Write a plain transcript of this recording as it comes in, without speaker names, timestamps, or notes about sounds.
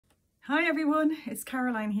Hi everyone, it's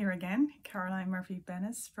Caroline here again, Caroline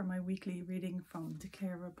Murphy-Bennis, for my weekly reading from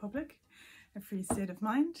Declare Republic, A Free State of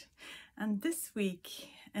Mind. And this week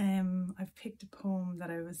I've picked a poem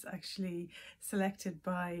that I was actually selected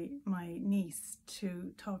by my niece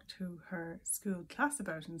to talk to her school class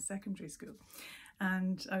about in secondary school.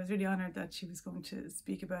 And I was really honoured that she was going to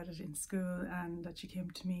speak about it in school and that she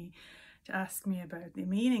came to me to ask me about the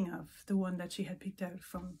meaning of the one that she had picked out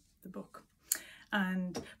from the book.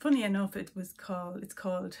 And funny enough, it's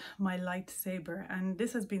called My Light Saber, and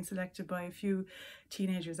this has been selected by a few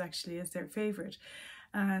teenagers actually as their favourite,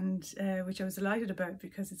 and which I was delighted about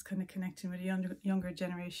because it's kind of connecting with a younger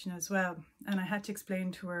generation as well. And I had to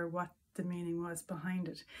explain to her what the meaning was behind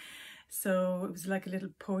it, so it was like a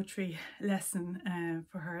little poetry lesson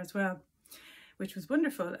for her as well, which was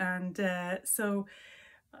wonderful. And so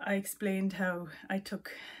I explained how I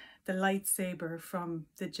took the lightsaber from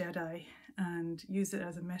the Jedi and use it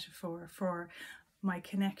as a metaphor for my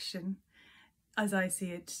connection, as I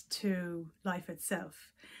see it, to life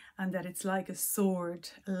itself, and that it's like a sword,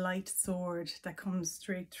 a light sword that comes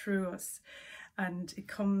straight through us, and it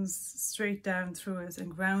comes straight down through us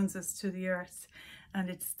and grounds us to the earth, and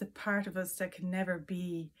it's the part of us that can never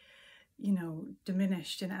be,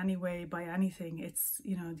 diminished in any way by anything. It's,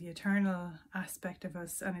 the eternal aspect of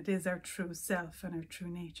us, and it is our true self and our true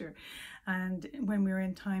nature. And when we're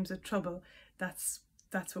in times of trouble, that's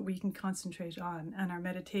what we can concentrate on, and our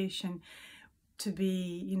meditation to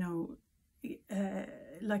be,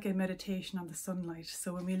 like a meditation on the sunlight.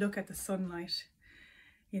 So when we look at the sunlight,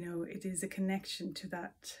 it is a connection to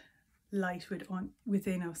that light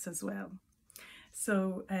within us as well.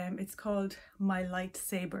 So it's called My Light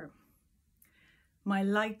Saber. My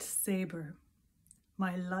light saber,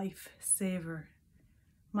 my life saver,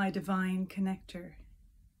 my divine connector,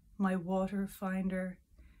 my water finder,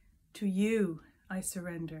 to you I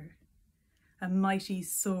surrender. A mighty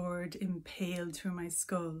sword impaled through my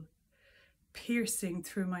skull, piercing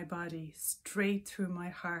through my body, straight through my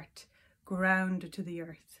heart, grounded to the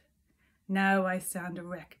earth. Now I stand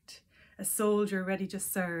erect, a soldier ready to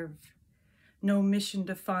serve. No mission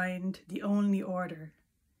defined, the only order.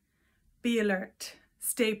 Be alert,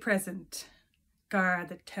 stay present, guard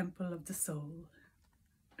the temple of the soul.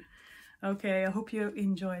 Okay, I hope you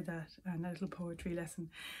enjoyed that and a little poetry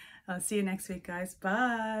lesson. I'll see you next week, guys.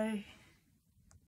 Bye.